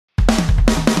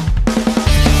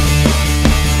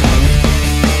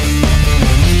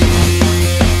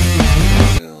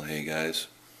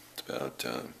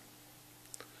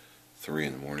3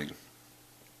 in the morning.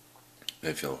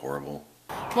 I feel horrible.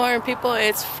 Morning, people.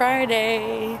 It's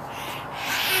Friday.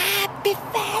 Happy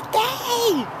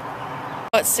Friday!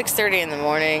 It's 6:30 in the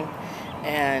morning,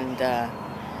 and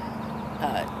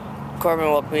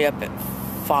Corbin woke me up at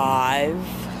 5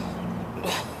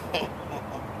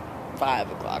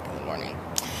 o'clock in the morning.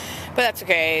 But that's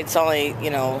okay. It's only,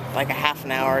 you know, like a half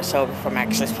an hour or so before I'm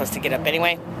actually supposed to get up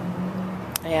anyway.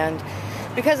 And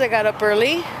because I got up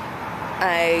early,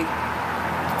 I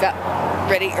got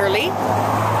ready early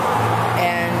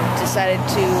and decided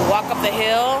to walk up the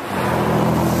hill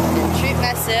and treat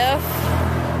myself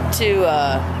to,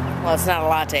 well, it's not a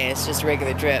latte, it's just a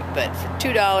regular drip, but for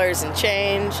 $2 and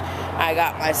change, I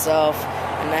got myself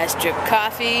a nice drip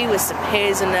coffee with some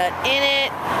hazelnut in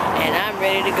it, and I'm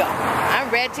ready to go. I'm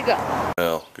ready to go.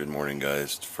 Well, good morning,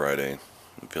 guys. It's Friday.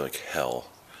 I feel like hell.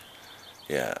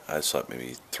 Yeah, I slept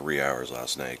maybe 3 hours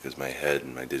last night because my head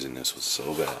and my dizziness was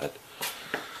so bad.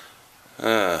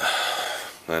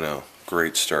 I know.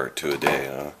 Great start to a day,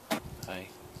 huh? Hi.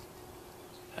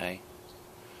 Hi.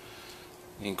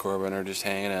 Me and Corbin are just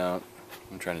hanging out.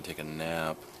 I'm trying to take a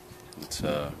nap. It's,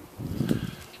 I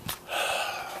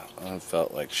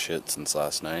felt like shit since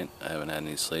last night. I haven't had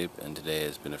any sleep, and today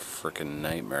has been a frickin'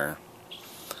 nightmare.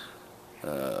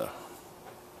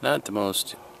 Not the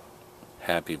most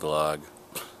happy vlog.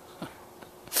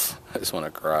 I just want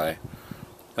to cry.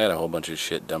 I had a whole bunch of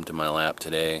shit dumped in my lap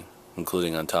today,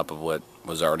 including on top of what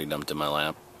was already dumped in my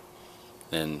lap,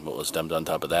 and what was dumped on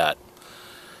top of that.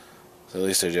 So at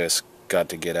least I just got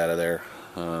to get out of there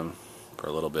for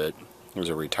a little bit. There was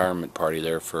a retirement party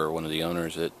there for one of the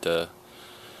owners that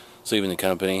was leaving the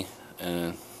company,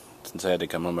 and since I had to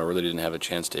come home, I really didn't have a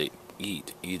chance to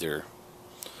eat either.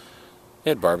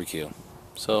 They had barbecue,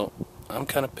 so I'm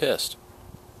kind of pissed.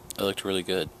 It looked really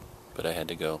good, but I had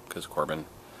to go because Corbin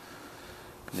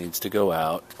needs to go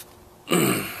out.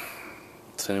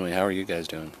 So anyway, how are you guys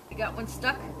doing? You got one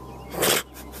stuck?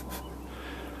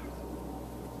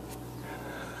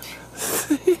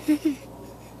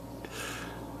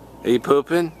 Are you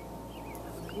pooping?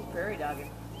 He's prairie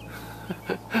dogging.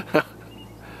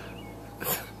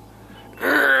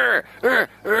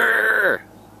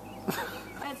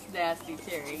 That's nasty,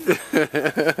 Terry.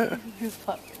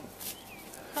 Fucking.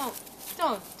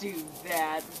 Don't do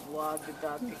that. Vlog the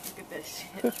dog. Look at this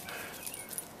shit.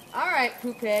 Alright,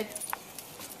 poophead.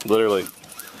 Literally.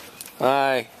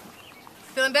 Hi.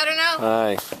 Feeling better now?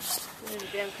 Hi. Been in the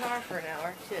damn car for an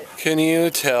hour. Shit. Can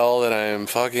you tell that I'm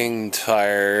fucking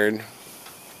tired?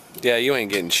 Yeah, you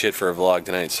ain't getting shit for a vlog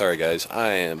tonight. Sorry, guys. I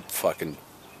am fucking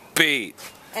beat.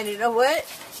 And you know what?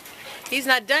 He's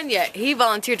not done yet. He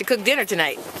volunteered to cook dinner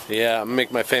tonight. Yeah, I'm gonna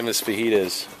make my famous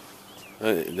fajitas.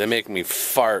 They make me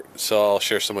fart, so I'll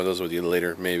share some of those with you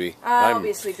later, maybe. I'll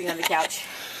be sleeping on the couch.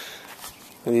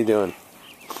 What are you doing?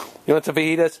 You want some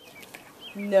fajitas?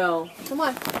 No. Come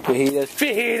on. Fajitas.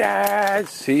 Fajitas!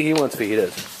 See, he wants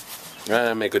fajitas. I'm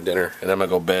gonna make a dinner, and I'm gonna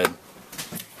go to bed.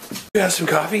 You have some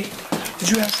coffee? Did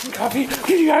you have some coffee?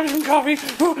 Did you have some coffee?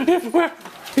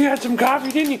 You had some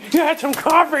coffee, didn't you? You had some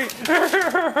coffee!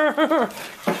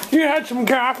 You had some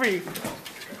coffee!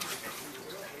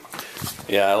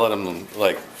 Yeah, I let him,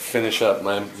 like, finish up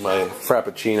my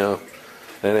Frappuccino,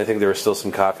 and I think there was still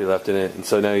some coffee left in it, and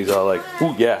so now he's all like,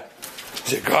 ooh, yeah.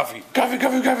 He said, coffee, coffee,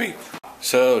 coffee, coffee!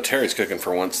 So, Terry's cooking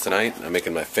for once tonight. I'm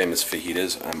making my famous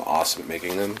fajitas. I'm awesome at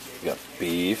making them. You got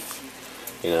beef,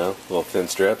 you know, little thin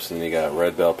strips, and then you got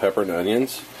red bell pepper and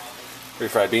onions,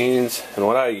 refried beans, and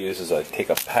what I use is I take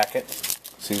a packet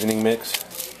seasoning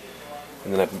mix,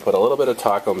 and then I can put a little bit of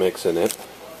taco mix in it,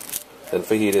 then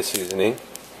fajita seasoning,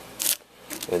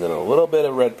 and then a little bit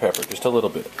of red pepper, just a little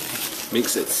bit.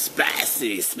 Makes it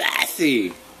spicy,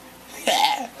 spicy.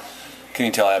 Can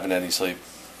you tell I haven't had any sleep?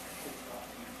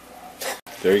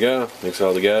 There you go. Mix it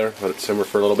all together. Let it simmer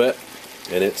for a little bit,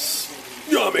 and it's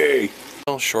yummy.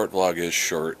 Well, short vlog is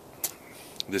short.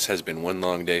 This has been one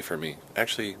long day for me.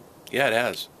 Actually, yeah, it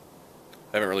has.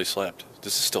 I haven't really slept.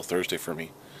 This is still Thursday for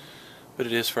me, but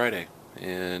it is Friday,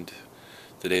 and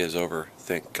the day is over.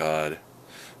 Thank God. Me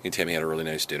and Tammy had a really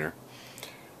nice dinner.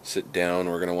 Sit down,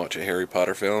 we're gonna watch a Harry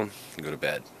Potter film, and go to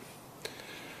bed.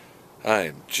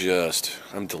 I'm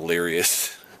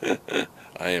delirious.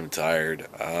 I am tired.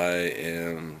 I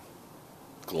am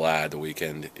glad the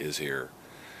weekend is here.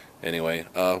 Anyway,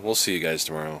 we'll see you guys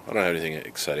tomorrow. I don't have anything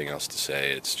exciting else to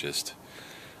say. It's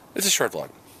a short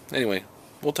vlog. Anyway,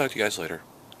 we'll talk to you guys later.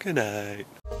 Good night.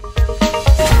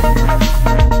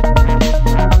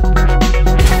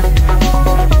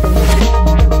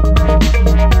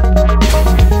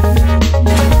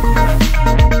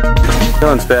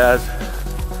 Feeling spaz?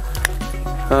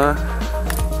 Huh?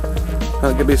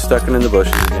 I'll get me stuck in the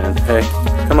bushes again. Hey,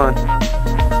 come on.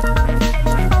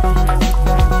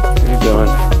 What are you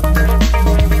doing?